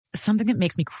something that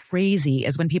makes me crazy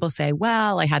is when people say,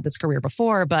 well, I had this career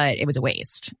before, but it was a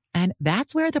waste. And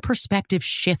that's where the perspective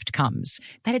shift comes,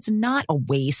 that it's not a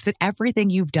waste, that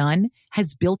everything you've done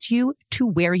has built you to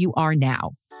where you are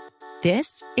now.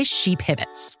 This is She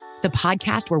Pivots, the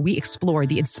podcast where we explore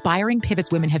the inspiring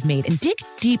pivots women have made and dig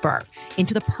deeper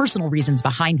into the personal reasons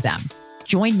behind them.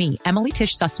 Join me, Emily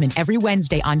Tish Sussman, every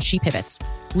Wednesday on She Pivots.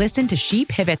 Listen to She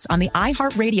Pivots on the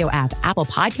iHeartRadio app, Apple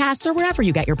Podcasts, or wherever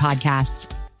you get your podcasts.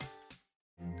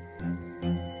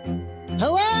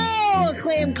 Hello,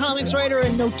 acclaimed comics writer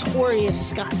and notorious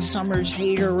Scott Summers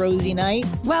hater, Rosie Knight.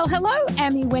 Well, hello,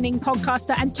 Emmy-winning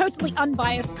podcaster and totally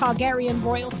unbiased Targaryen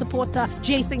royal supporter,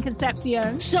 Jason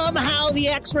Concepcion. Somehow the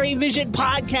X-Ray Vision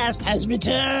podcast has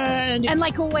returned. And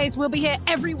like always, we'll be here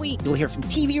every week. You'll hear from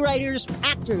TV writers,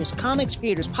 actors, comics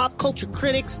creators, pop culture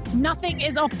critics. Nothing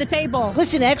is off the table.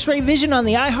 Listen to X-Ray Vision on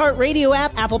the iHeartRadio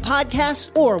app, Apple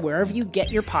Podcasts, or wherever you get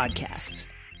your podcasts.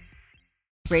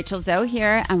 Rachel Zoe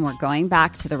here, and we're going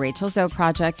back to the Rachel Zoe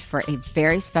Project for a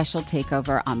very special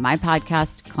takeover on my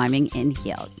podcast, Climbing in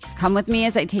Heels. Come with me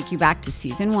as I take you back to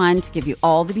season 1 to give you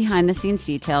all the behind-the-scenes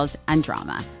details and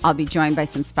drama. I'll be joined by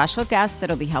some special guests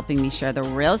that'll be helping me share the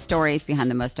real stories behind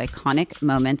the most iconic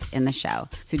moments in the show.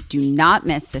 So do not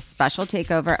miss this special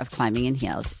takeover of Climbing in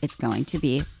Heels. It's going to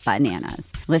be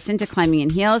bananas. Listen to Climbing in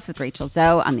Heels with Rachel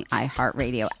Zoe on the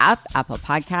iHeartRadio app, Apple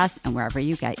Podcasts, and wherever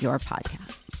you get your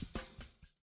podcasts.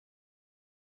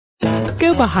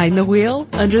 Go behind the wheel,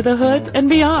 under the hood, and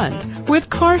beyond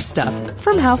with Car Stuff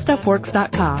from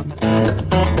HowStuffWorks.com.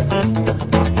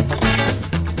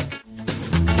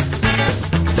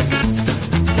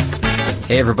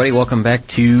 Hey everybody, welcome back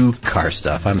to Car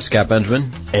Stuff. I'm Scott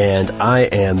Benjamin. And I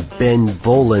am Ben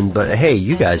Boland, but hey,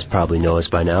 you guys probably know us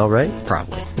by now, right?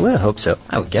 Probably. Well, I hope so.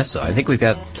 I would guess so. I think we've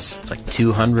got like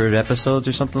 200 episodes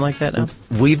or something like that now.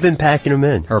 We've been packing them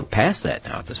in. Or past that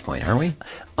now at this point, aren't we?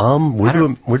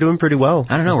 We're doing pretty well.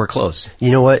 I don't know, we're close.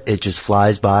 You know what? It just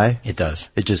flies by. It does.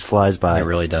 It just flies by. It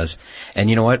really does. And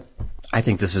you know what? I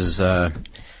think this is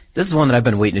one that I've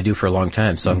been waiting to do for a long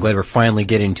time, so I'm glad we're finally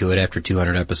getting to it after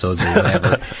 200 episodes or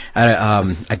whatever.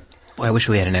 I wish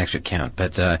we had an actual count,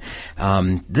 but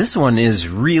this one is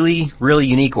really, really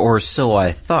unique, or so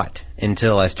I thought,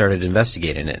 until I started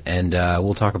investigating it. And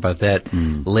we'll talk about that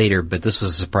later, but this was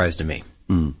a surprise to me.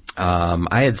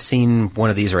 I had seen one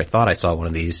of these, or I thought I saw one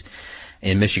of these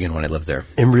in Michigan when I lived there.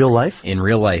 In real life? In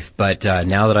real life. But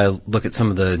now that I look at some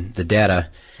of the data,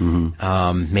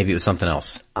 maybe it was something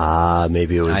else.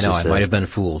 Maybe it was I know, I might have been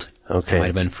fooled. Okay. I might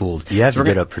have been fooled. You have to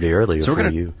get up pretty early so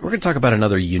before we're going to talk about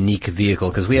another unique vehicle,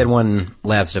 because we had one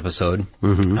last episode.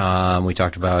 We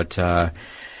talked about,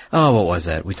 what was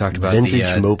that? We talked about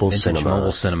Vintage Mobile Vintage Cinema.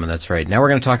 Mobile Cinema, that's right. Now we're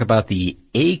going to talk about the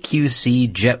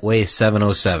AQC Jetway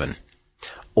 707.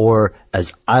 Or,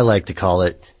 as I like to call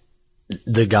it,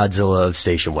 the Godzilla of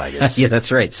station wagons. Yeah,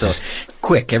 that's right. So,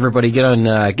 quick, everybody get on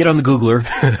the Googler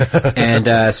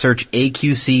and search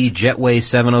AQC Jetway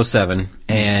 707,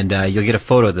 and you'll get a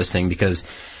photo of this thing, because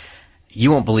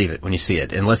you won't believe it when you see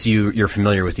it, unless you're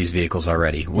familiar with these vehicles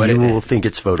already. You will think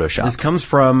it's Photoshop. This comes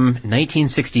from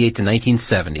 1968 to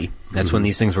 1970. That's when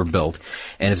these things were built,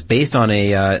 and it's based on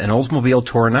an Oldsmobile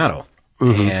Toronado.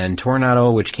 And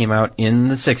Toronado, which came out in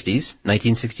the 60s,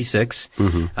 1966,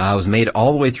 was made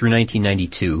all the way through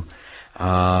 1992.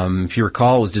 If you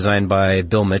recall, it was designed by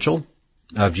Bill Mitchell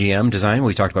of GM Design.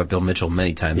 We talked about Bill Mitchell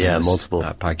many times in this multiple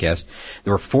podcast.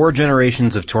 There were 4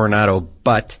 generations of Toronado,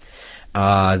 but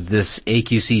this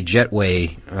AQC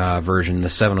Jetway version, the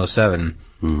 707,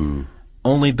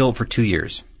 only built for 2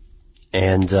 years.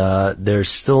 And they're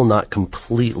still not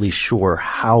completely sure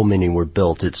how many were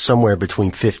built. It's somewhere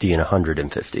between 50 and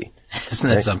 150. Isn't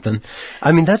that something?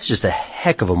 I mean, that's just a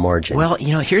heck of a margin. Well,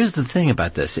 here's the thing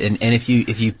about this. And if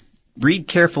you read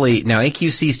carefully, now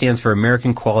AQC stands for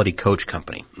American Quality Coach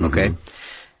Company, okay?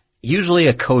 Usually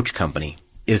a coach company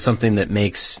is something that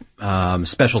makes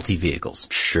specialty vehicles.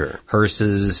 Sure.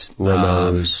 Hearses,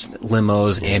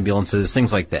 limos, ambulances,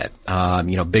 things like that.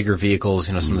 Bigger vehicles,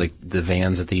 some of the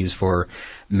vans that they use for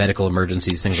medical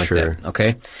emergencies, things like that.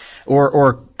 Okay?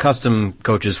 Or custom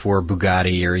coaches for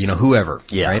Bugatti or, whoever.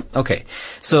 Yeah. Right? Okay.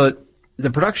 So the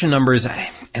production numbers,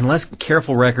 unless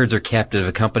careful records are kept of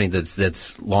a company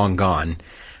that's long gone,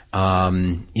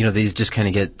 these just kind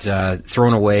of get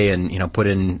thrown away and, put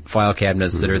in file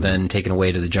cabinets that are then taken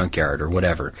away to the junkyard or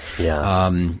whatever.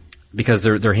 Yeah. Because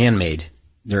they're handmade.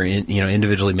 They're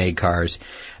individually made cars.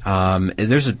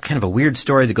 There's a kind of a weird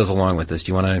story that goes along with this.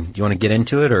 Do you want to get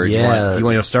into it, or do you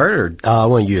want to start, or? I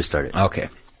want you to start it. Okay.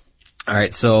 All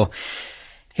right. So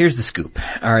Here's the scoop.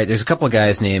 All right, there's a couple of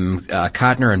guys named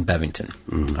Cotner and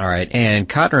Bevington. All right, and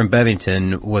Cotner and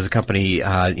Bevington was a company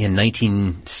in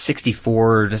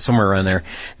 1964, somewhere around there,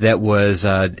 that was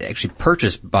actually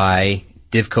purchased by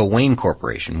Divco Wayne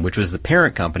Corporation, which was the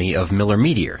parent company of Miller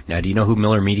Meteor. Now, do you know who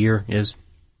Miller Meteor is?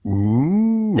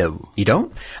 No. You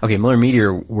don't? Okay, Miller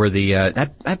Meteor were the,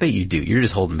 I bet you do. You're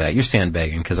just holding back. You're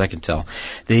sandbagging, because I can tell.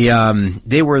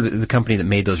 They were the company that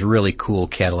made those really cool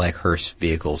Cadillac Hearse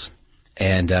vehicles.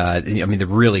 And, I mean, the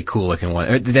really cool looking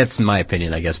one. That's my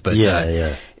opinion, I guess, but,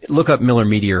 Yeah. Look up Miller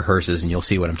Meteor hearses and you'll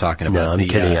see what I'm talking about. No, I'm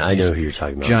kidding. I know who you're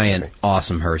talking about. Giant,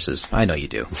 awesome hearses. I know you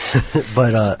do.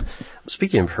 But,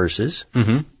 speaking of hearses,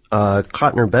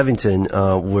 Cotner and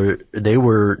Bevington,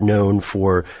 were known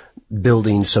for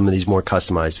building some of these more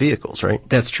customized vehicles, right?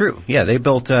 That's true. Yeah, they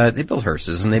built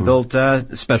hearses and they built,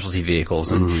 specialty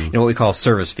vehicles and, you know, what we call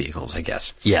service vehicles, I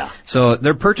guess. Yeah. So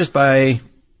they're purchased by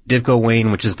Divco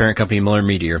Wayne, which is the parent company of Miller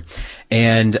Meteor.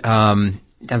 And, now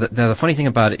the funny thing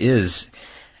about it is,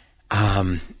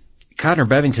 Cotner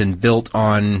Bevington built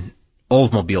on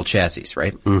Oldsmobile chassis,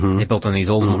 right? Mm-hmm. They built on these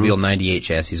Oldsmobile 98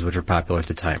 chassis, which were popular at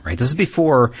the time, right? This is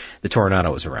before the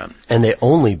Toronado was around. And they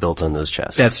only built on those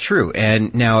chassis. That's true.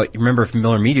 And now, remember, from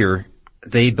Miller Meteor,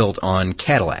 they built on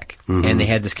Cadillac. And they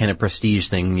had this kind of prestige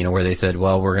thing, you know, where they said,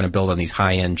 well, we're going to build on these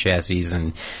high-end chassis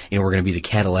and, you know, we're going to be the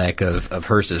Cadillac of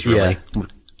hearses, really. Yeah.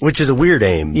 Which is a weird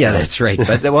aim. Yeah, that's right.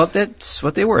 But, well, that's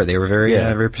what they were. They were very,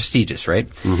 very prestigious, right?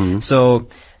 Mm-hmm. So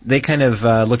they kind of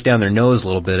looked down their nose a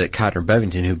little bit at Cotner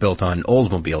Bevington, who built on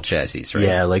Oldsmobile chassis, right?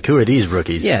 Yeah, like, who are these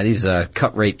rookies? Yeah, these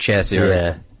cut-rate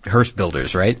chassis hearse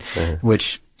builders, right?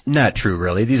 Which, not true,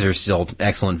 really. These are still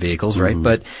excellent vehicles, right?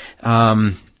 But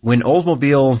when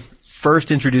Oldsmobile first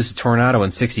introduced the Toronado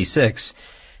in '66,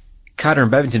 Cotner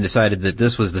and Bevington decided that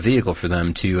this was the vehicle for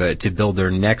them to build their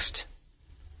next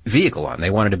vehicle on.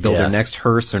 They wanted to build their next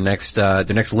hearse, their next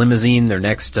limousine, their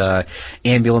next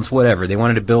ambulance, whatever. They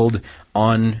wanted to build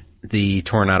on the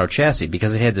Toronado chassis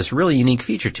because it had this really unique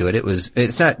feature to it.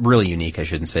 It's not really unique, I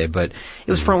shouldn't say, but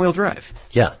it was front-wheel drive.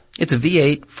 Yeah. It's a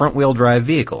V8 front-wheel drive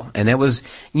vehicle, and that was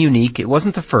unique. It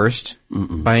wasn't the first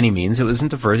by any means. It wasn't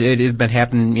the first. It had been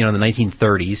happening, you know, in the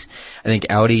 1930s. I think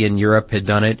Audi in Europe had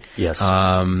done it. Yes.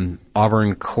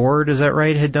 Auburn Cord, is that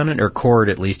right, had done it? Or Cord,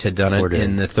 at least, had done it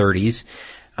in the 30s.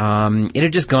 It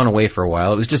had just gone away for a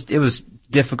while. It was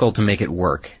difficult to make it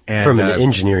work. And, from an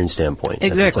engineering standpoint.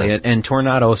 Exactly. And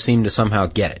Toronado seemed to somehow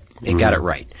get it. It got it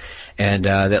right. And,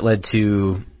 that led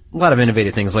to a lot of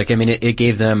innovative things. Like, I mean, it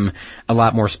gave them a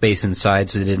lot more space inside,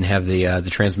 so they didn't have the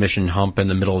transmission hump in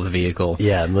the middle of the vehicle.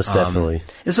 Yeah, most definitely.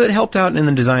 And so it helped out in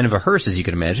the design of a hearse, as you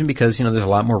can imagine, because, you know, there's a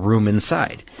lot more room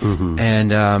inside.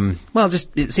 And,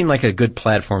 it seemed like a good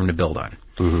platform to build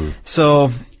on.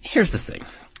 So, here's the thing.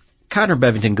 Cotner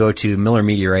Bevington go to Miller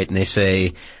Meteorite and they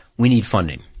say, we need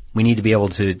funding. We need to be able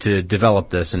to develop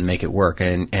this and make it work.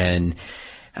 And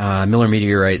Miller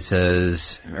Meteor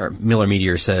says,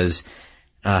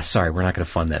 sorry, we're not going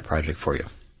to fund that project for you.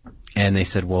 And they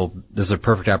said, well, this is a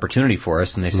perfect opportunity for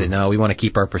us. And they said, no, we want to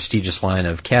keep our prestigious line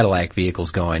of Cadillac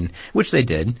vehicles going, which they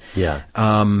did. Yeah.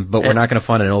 But we're not going to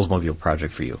fund an Oldsmobile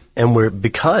project for you. And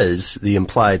because the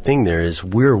implied thing there is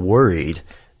we're worried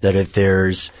that if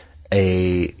there's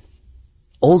an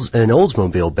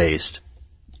Oldsmobile-based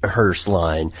hearse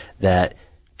line, that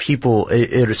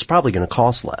it is probably going to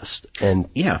cost less, and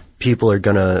people are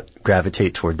going to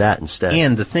gravitate toward that instead.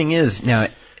 And the thing is, now,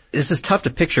 this is tough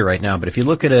to picture right now, but if you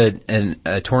look at a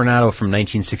Toronado from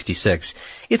 1966,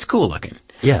 it's cool looking.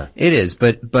 Yeah. It is,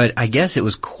 but I guess it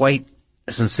was quite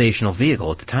a sensational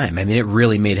vehicle at the time. I mean, it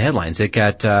really made headlines. It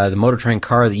got the Motor Trend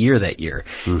Car of the Year that year.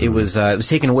 It was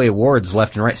taking away awards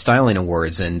left and right, styling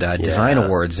awards and design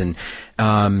awards, and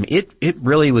it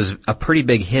really was a pretty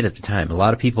big hit at the time. A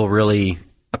lot of people really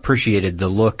appreciated the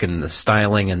look and the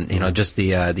styling and, you know, just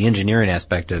the engineering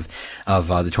aspect of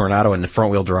the Toronado and the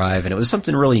front wheel drive, and it was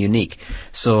something really unique.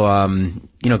 So,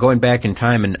 you know, going back in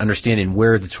time and understanding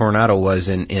where the Toronado was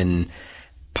in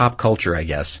pop culture, I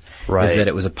guess, is that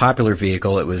it was a popular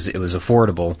vehicle, it was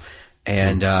affordable,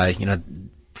 and, you know,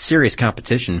 serious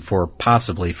competition for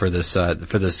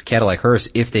this Cadillac hearse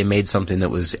if they made something that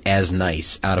was as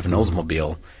nice out of an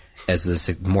Oldsmobile as this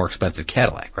more expensive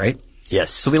Cadillac, right? Yes.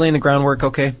 So we laying the groundwork,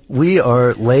 okay? We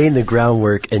are laying the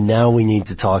groundwork, and now we need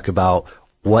to talk about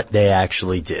what they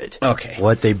actually did. Okay.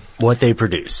 What they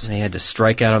produced. They had to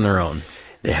strike out on their own.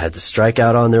 They had to strike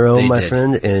out on their own, my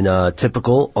friend, in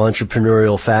typical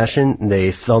entrepreneurial fashion.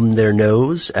 They thumbed their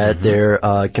nose at their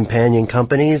companion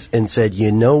companies and said,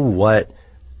 you know what?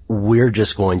 We're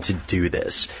just going to do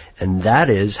this. And that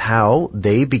is how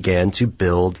they began to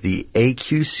build the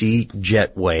AQC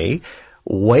Jetway,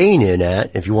 weighing in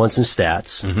at, if you want some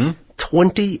stats,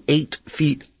 28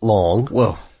 feet long.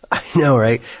 Whoa. I know,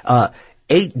 right?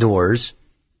 8 doors.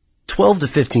 12 to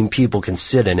 15 people can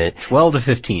sit in it. 12 to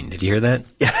 15. Did you hear that?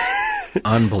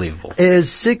 Unbelievable. It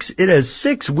has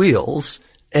 6 wheels,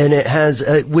 and it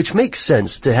has, which makes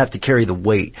sense to have to carry the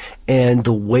weight. And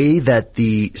the way that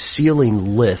the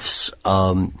ceiling lifts,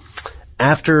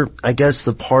 after, I guess,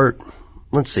 the part,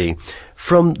 let's see,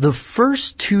 from the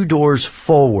first 2 doors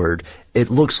forward, it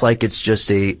looks like it's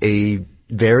just a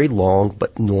very long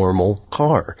but normal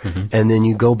car. And then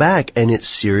you go back and it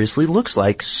seriously looks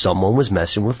like someone was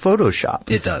messing with Photoshop.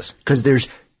 It does. Because there's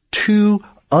 2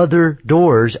 other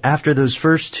doors after those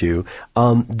first 2.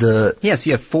 Yes,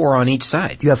 you have 4 on each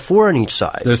side. You have 4 on each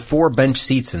side. There's 4 bench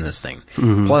seats in this thing,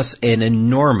 plus an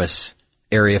enormous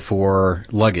area for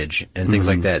luggage and things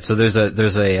like that. So there's a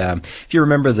if you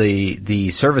remember the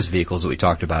service vehicles that we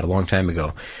talked about a long time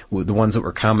ago, the ones that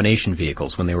were combination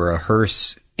vehicles when they were a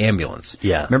hearse ambulance.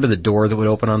 Yeah. Remember the door that would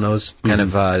open on those? Kind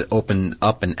of open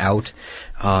up and out.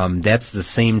 That's the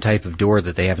same type of door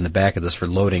that they have in the back of this for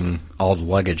loading all the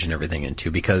luggage and everything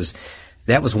into, because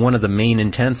that was one of the main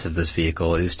intents of this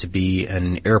vehicle, is to be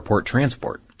an airport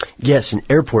transport. Yes, an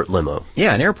airport limo.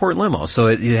 Yeah, an airport limo. So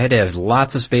it had to have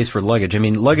lots of space for luggage. I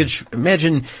mean, luggage,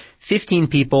 imagine 15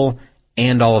 people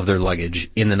and all of their luggage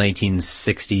in the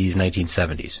 1960s,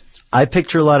 1970s. I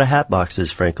picture a lot of hat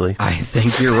boxes, frankly. I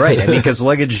think you're right. I mean, because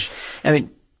luggage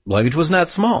was not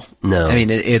small. No. I mean,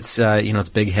 it's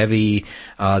big, heavy,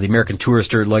 the American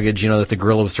Tourister luggage, that the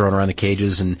gorilla was throwing around the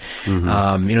cages, and,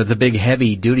 the big,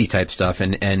 heavy duty type stuff.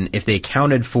 And if they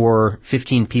accounted for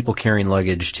 15 people carrying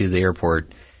luggage to the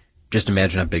airport, just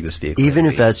imagine how big this vehicle is. Even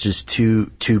if that's just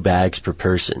two bags per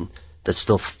person, that's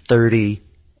still 30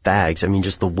 bags. I mean,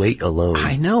 just the weight alone.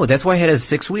 I know. That's why it has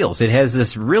 6 wheels. It has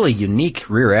this really unique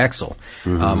rear axle,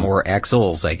 or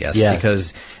axles, I guess,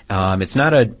 because it's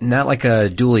not like a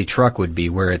dually truck would be,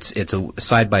 where it's a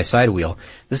side by side wheel.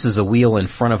 This is a wheel in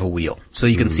front of a wheel, so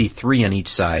you can see 3 on each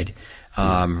side.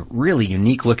 Really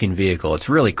unique looking vehicle. It's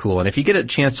really cool. And if you get a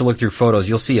chance to look through photos,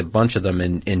 you'll see a bunch of them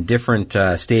in different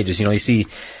stages. You see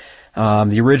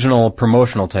the original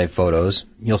promotional type photos.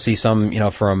 You'll see some,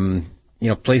 from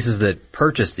places that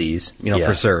purchase these,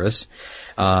 for service,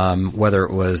 whether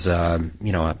it was,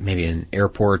 maybe an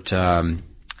airport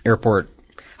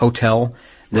hotel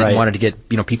that wanted to get,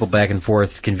 people back and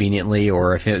forth conveniently,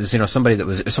 or if it was, someplace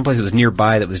that was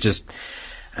nearby that was just,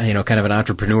 kind of an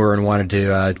entrepreneur and wanted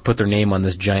to put their name on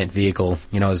this giant vehicle,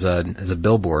 as a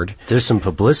billboard. There's some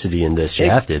publicity in this, you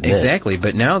have to admit. Exactly,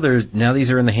 but now these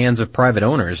are in the hands of private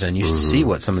owners, and you see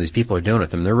what some of these people are doing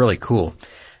with them. They're really cool.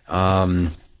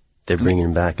 They're bringing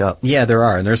them back up. Yeah, there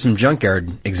are. And there's some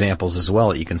junkyard examples as well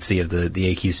that you can see of the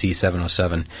AQC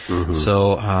 707.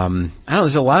 So, I don't know,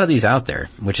 there's a lot of these out there,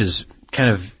 which is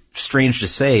kind of strange to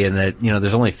say, in that,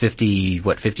 there's only 52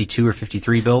 or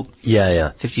 53 built?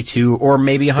 Yeah. 52, or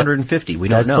maybe 150. We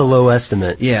don't know. That's the low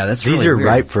estimate. Yeah, that's These really are weird.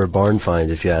 ripe for a barn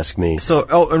find, if you ask me.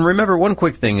 So, and remember, one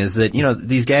quick thing is that,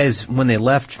 these guys, when they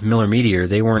left Miller Meteor,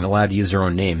 they weren't allowed to use their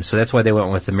own names. So that's why they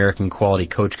went with American Quality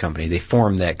Coach Company. They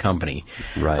formed that company.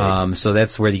 Right. So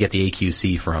that's where you get the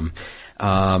AQC from.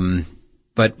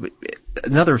 But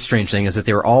another strange thing is that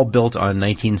they were all built on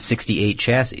 1968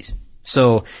 chassis.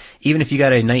 So even if you got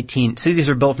these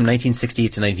are built from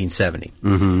 1968 to 1970.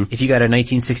 If you got a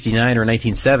 1969 or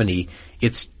 1970,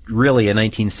 it's really a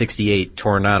 1968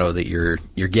 Tornado that you're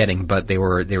getting, but they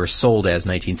were sold as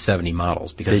 1970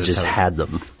 models because they just had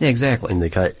them. Yeah, exactly. And they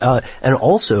cut. And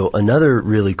also another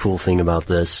really cool thing about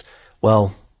this,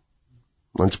 well,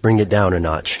 let's bring it down a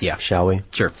notch. Yeah. Shall we?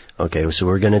 Sure. Okay, so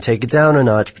we're going to take it down a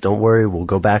notch, but don't worry, we'll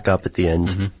go back up at the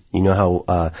end. You know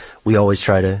how we always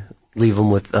try to leave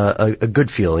them with a good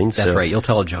feeling. That's right. You'll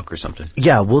tell a joke or something.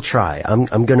 Yeah, we'll try.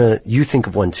 You think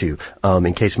of one too,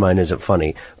 in case mine isn't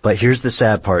funny. But here's the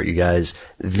sad part, you guys.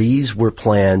 These were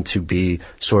planned to be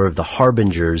sort of the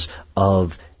harbingers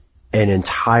of an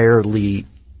entirely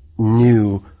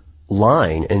new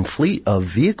line and fleet of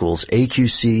vehicles,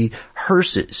 AQC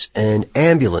hearses and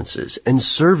ambulances and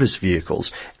service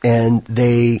vehicles. And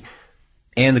the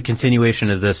continuation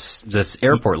of this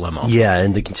airport limo. Yeah,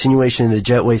 and the continuation of the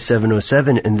Jetway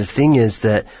 707. And the thing is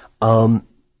that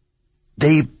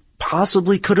they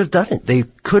possibly could have done it. They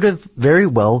could have very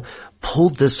well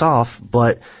pulled this off,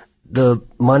 but the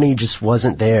money just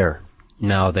wasn't there.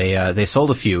 No, they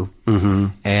sold a few,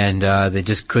 and they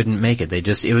just couldn't make it.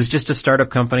 It was just a startup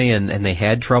company, and they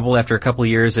had trouble after a couple of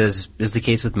years, as is the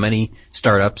case with many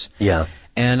startups. Yeah.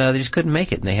 And they just couldn't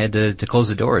make it, and they had to close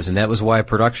the doors. And that was why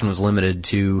production was limited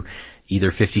to, either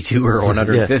 52 or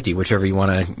 150, whichever you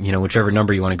want to, whichever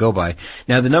number you want to go by.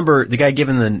 Now, the guy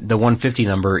given the 150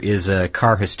 number is a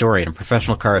car historian, a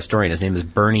professional car historian. His name is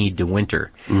Bernie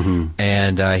DeWinter.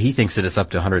 And he thinks that it's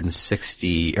up to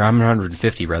 150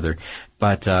 rather.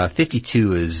 But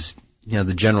 52 is,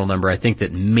 the general number. I think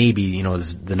that maybe,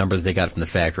 is the number that they got from the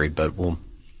factory, but we'll...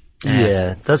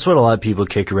 Yeah, that's what a lot of people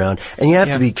kick around. And you have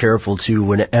to be careful, too,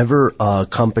 whenever a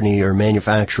company or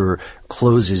manufacturer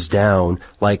closes down,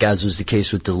 like as was the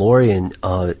case with DeLorean,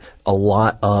 a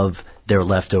lot of their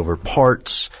leftover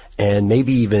parts and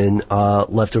maybe even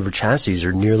leftover chassis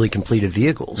or nearly completed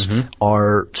vehicles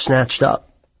are snatched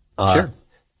up. Sure.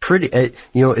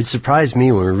 It surprised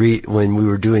me when we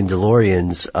were doing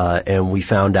DeLoreans and we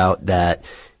found out that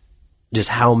just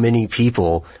how many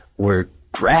people were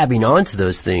grabbing onto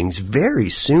those things very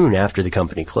soon after the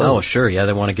company closed. Oh, sure. Yeah,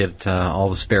 they want to get all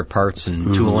the spare parts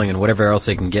and tooling and whatever else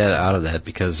they can get out of that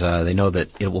because they know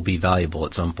that it will be valuable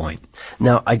at some point.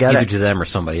 Now, either to them or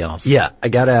somebody else. Yeah, I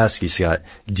got to ask you, Scott,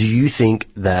 do you think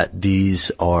that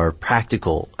these are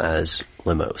practical as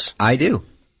limos? I do.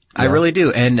 Yeah. I really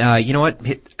do. And you know what?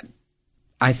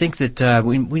 I think that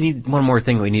we need one more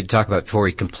thing we need to talk about before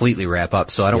we completely wrap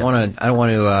up. So I don't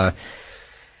want to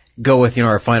go with,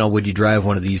 our final would you drive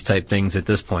one of these type things at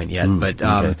this point yet. But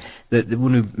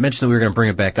when we mentioned that we were going to bring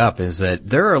it back up is that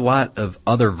there are a lot of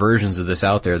other versions of this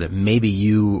out there that maybe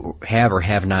you have or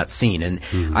have not seen. And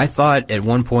I thought at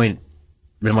one point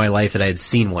in my life that I had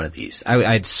seen one of these.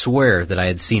 I'd swear that I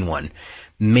had seen one.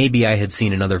 Maybe I had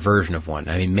seen another version of one.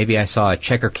 I mean, maybe I saw a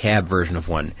checker cab version of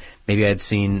one. Maybe I had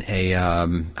seen a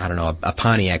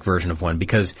Pontiac version of one.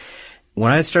 Because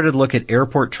when I started to look at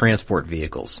airport transport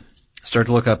vehicles, start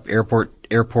to look up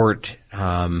airport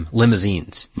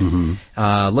limousines.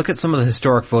 Look at some of the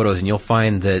historic photos, and you'll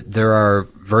find that there are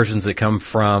versions that come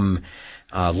from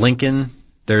Lincoln.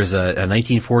 There's a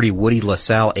 1940 Woody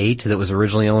LaSalle 8 that was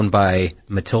originally owned by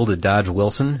Matilda Dodge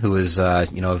Wilson, who is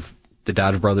of the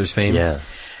Dodge brothers fame. Yeah.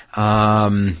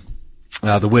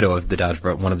 The widow of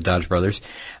one of the Dodge brothers.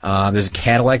 There's a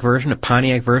Cadillac version, a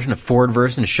Pontiac version, a Ford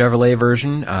version, a Chevrolet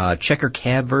version, a checker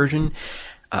cab version.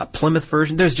 Plymouth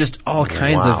version. There's just all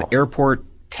kinds of airport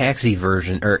taxi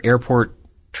version or airport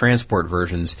transport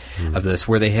versions of this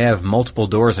where they have multiple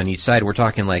doors on each side. We're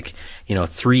talking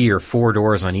 3 or 4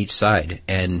 doors on each side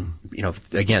and,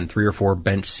 again, 3 or 4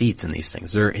 bench seats in these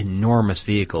things. They're enormous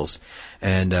vehicles.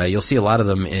 And you'll see a lot of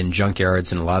them in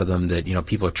junkyards and a lot of them that,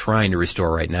 people are trying to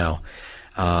restore right now.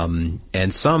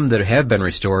 And some that have been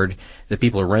restored that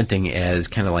people are renting as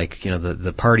kind of like,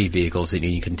 the party vehicles that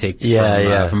you can take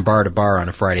from bar to bar on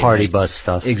a Friday party night. Bus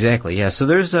stuff. Exactly. Yeah. So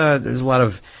there's a lot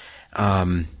of,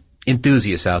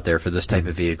 enthusiasts out there for this type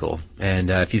of vehicle. And,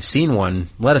 if you've seen one,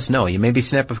 let us know. You maybe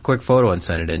snap a quick photo and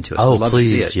send it in to us. Oh, We'd love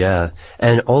please. To see it. Yeah.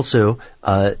 And also,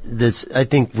 I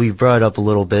think we've brought up a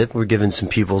little bit. We're giving some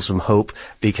people some hope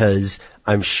because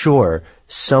I'm sure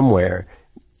somewhere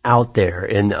out there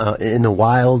in the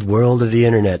wild world of the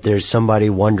internet, there's somebody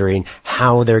wondering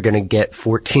how they're going to get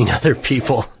 14 other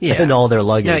people and all their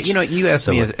luggage. Now, you asked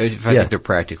me if I think they're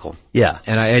practical. Yeah.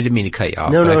 And I didn't mean to cut you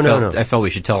off. No. I felt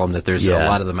we should tell them that there's a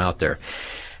lot of them out there.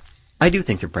 I do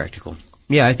think they're practical.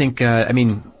 Yeah, I think,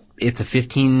 it's a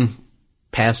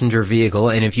 15-passenger vehicle,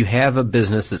 and if you have a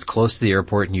business that's close to the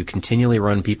airport and you continually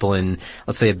run people in,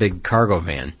 let's say, a big cargo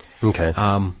van,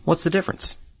 what's the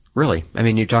difference? Really? I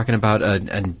mean, you're talking about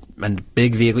a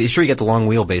big vehicle. Sure, you get the long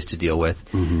wheelbase to deal with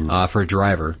for a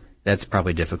driver. That's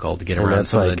probably difficult to get around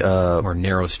some of the more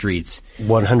narrow streets.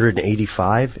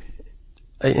 185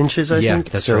 inches, I think?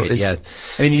 Yeah, that's right. Yeah.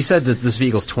 I mean, you said that this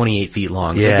vehicle's 28 feet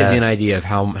long, so that gives you an idea of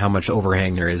how much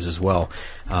overhang there is as well.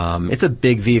 It's a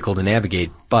big vehicle to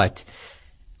navigate, but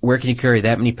where can you carry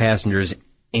that many passengers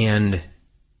and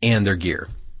their gear?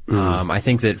 I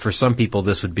think that for some people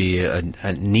this would be a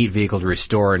neat vehicle to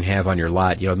restore and have on your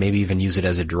lot. Maybe even use it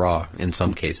as a draw in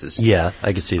some cases. Yeah,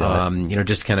 I can see that.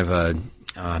 Just kind of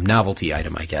a novelty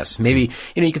item, I guess. Maybe,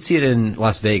 you could see it in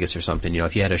Las Vegas or something.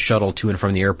 If you had a shuttle to and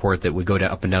from the airport that would go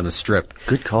up and down the strip.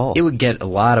 Good call. It would get a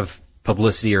lot of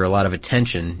publicity or a lot of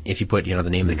attention if you put, the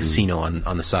name of the casino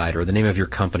on the side or the name of your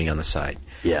company on the side.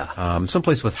 Yeah.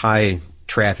 Someplace with high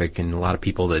traffic and a lot of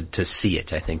people to see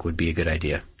it, I think, would be a good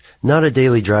idea. Not a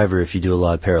daily driver if you do a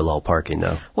lot of parallel parking,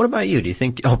 though. What about you? Do you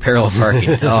think? Oh, parallel parking.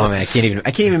 Oh man, I can't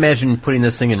even imagine putting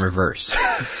this thing in reverse.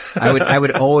 I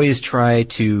would always try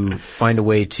to find a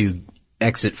way to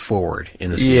exit forward in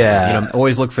this. Yeah.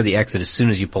 Always look for the exit as soon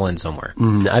as you pull in somewhere.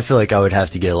 I feel like I would have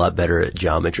to get a lot better at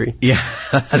geometry. Yeah,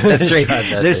 that's right.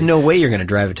 There's no way you're going to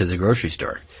drive it to the grocery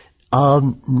store.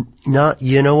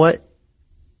 You know what?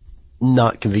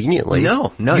 Not conveniently.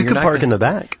 No. You could park in the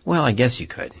back. Well, I guess you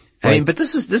could. I mean, but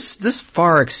this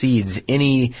far exceeds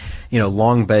any,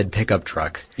 long bed pickup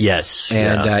truck. Yes.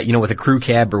 And, with a crew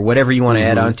cab or whatever you want to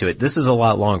add onto it, this is a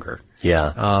lot longer.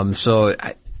 Yeah. So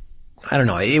I don't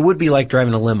know. It would be like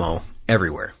driving a limo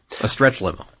everywhere, a stretch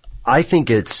limo. I think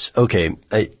it's, okay,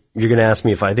 you're going to ask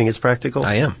me if I think it's practical?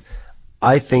 I am.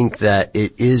 I think that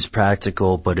it is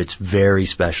practical, but it's very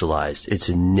specialized. It's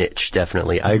a niche,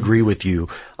 definitely. I agree with you.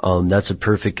 That's a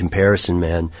perfect comparison,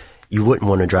 man. You wouldn't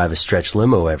want to drive a stretch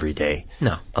limo every day.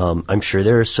 No. I'm sure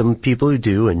there are some people who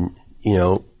do, and,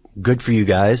 good for you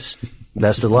guys.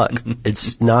 Best of luck.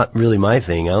 It's not really my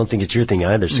thing. I don't think it's your thing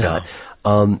either, Scott.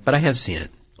 No. But I have seen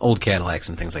it. Old Cadillacs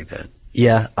and things like that.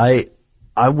 Yeah,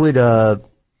 I would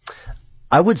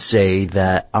say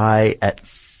that I at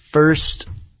first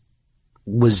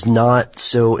was not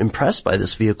so impressed by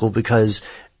this vehicle because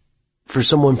for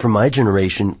someone from my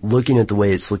generation, looking at the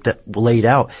way it's laid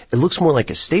out, it looks more like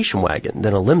a station wagon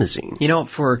than a limousine.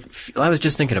 I was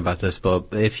just thinking about this, Bo.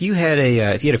 If you had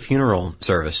a funeral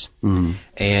service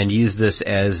and used this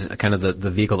as kind of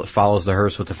the vehicle that follows the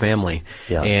hearse with the family,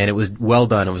 and it was well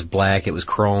done, it was black, it was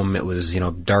chrome, it was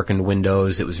darkened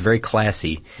windows, it was very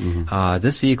classy.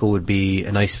 This vehicle would be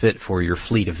a nice fit for your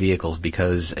fleet of vehicles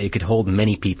because it could hold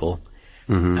many people.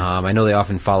 I know they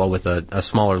often follow with a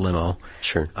smaller limo.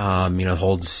 Sure.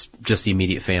 Holds just the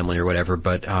immediate family or whatever,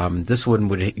 but this one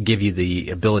would give you the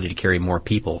ability to carry more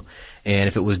people. And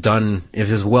if it was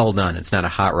well done, it's not a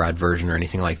hot rod version or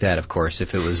anything like that, of course.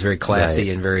 If it was very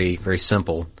classy and very, very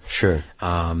simple. Sure.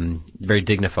 Very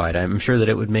dignified, I'm sure that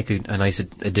it would make a nice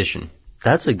addition.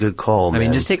 That's a good call, man. I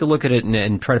mean, just take a look at it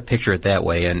and try to picture it that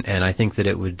way, and I think that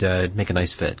it would make a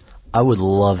nice fit. I would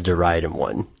love to ride in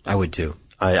one. I would too.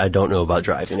 I don't know about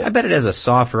driving it. I bet it has a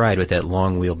soft ride with that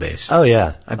long wheelbase. Oh,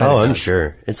 yeah. I'm does.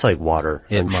 sure. It's like water.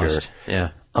 It I'm must.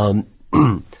 Sure. Yeah.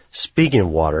 Speaking of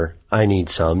water, I need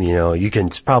some. You can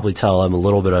probably tell I'm a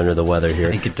little bit under the weather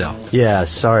here. You can tell. Yeah,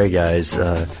 sorry guys.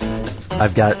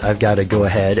 I've got to go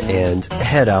ahead and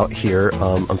head out here.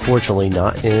 Unfortunately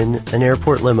not in an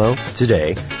airport limo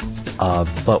today.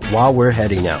 But while we're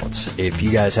heading out, if you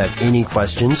guys have any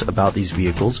questions about these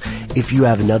vehicles, if you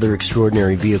have another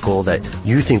extraordinary vehicle that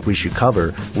you think we should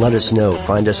cover, let us know.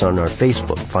 Find us on our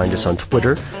Facebook, find us on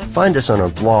Twitter, find us on our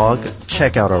blog,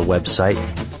 check out our website,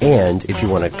 and if you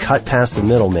want to cut past the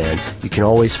middleman, you can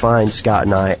always find Scott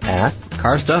and I at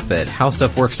CarStuff at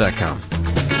HowStuffWorks.com.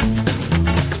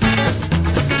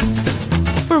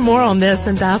 For more on this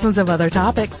and thousands of other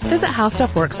topics, visit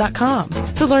HowStuffWorks.com.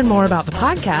 To learn more about the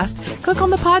podcast, click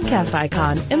on the podcast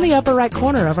icon in the upper right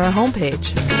corner of our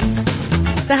homepage.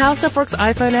 The How Stuff Works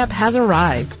iPhone app has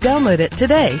arrived. Download it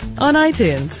today on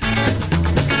iTunes.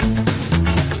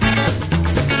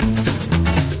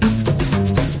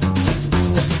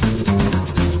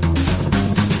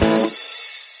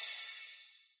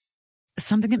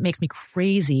 Something that makes me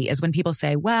crazy is when people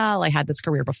say, well, I had this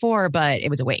career before, but it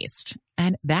was a waste.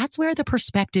 And that's where the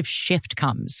perspective shift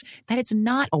comes, that it's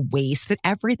not a waste, that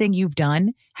everything you've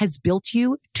done has built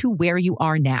you to where you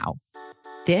are now.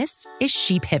 This is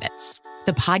She Pivots,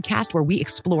 the podcast where we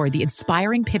explore the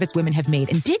inspiring pivots women have made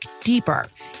and dig deeper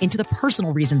into the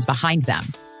personal reasons behind them.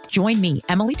 Join me,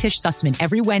 Emily Tish Sussman,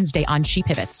 every Wednesday on She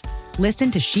Pivots. Listen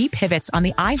to She Pivots on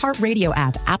the iHeartRadio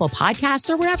app, Apple Podcasts,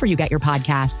 or wherever you get your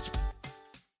podcasts.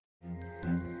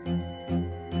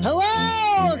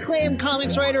 Hello, acclaimed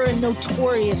comics writer and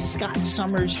notorious Scott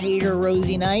Summers hater,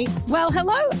 Rosie Knight. Well,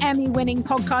 hello, Emmy-winning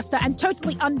podcaster and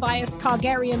totally unbiased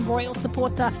Targaryen royal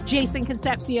supporter, Jason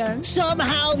Concepcion.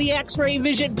 Somehow the X-Ray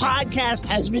Vision podcast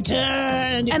has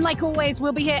returned. And like always,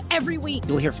 we'll be here every week.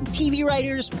 You'll hear from TV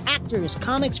writers, actors,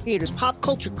 comics creators, pop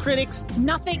culture critics.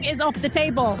 Nothing is off the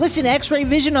table. Listen to X-Ray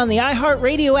Vision on the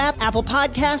iHeartRadio app, Apple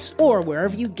Podcasts, or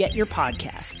wherever you get your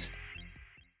podcasts.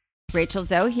 Rachel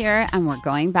Zoe here, and we're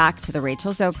going back to the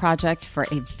Rachel Zoe Project for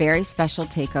a very special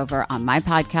takeover on my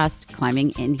podcast, Climbing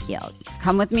in Heels.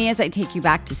 Come with me as I take you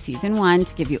back to season 1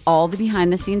 to give you all the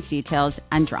behind-the-scenes details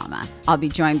and drama. I'll be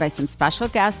joined by some special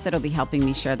guests that'll be helping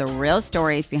me share the real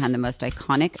stories behind the most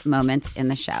iconic moments in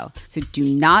the show. So do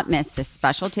not miss this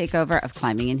special takeover of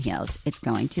Climbing in Heels. It's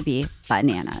going to be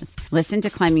bananas. Listen to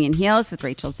Climbing in Heels with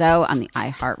Rachel Zoe on the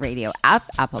iHeartRadio app,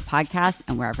 Apple Podcasts,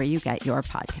 and wherever you get your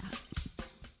podcasts.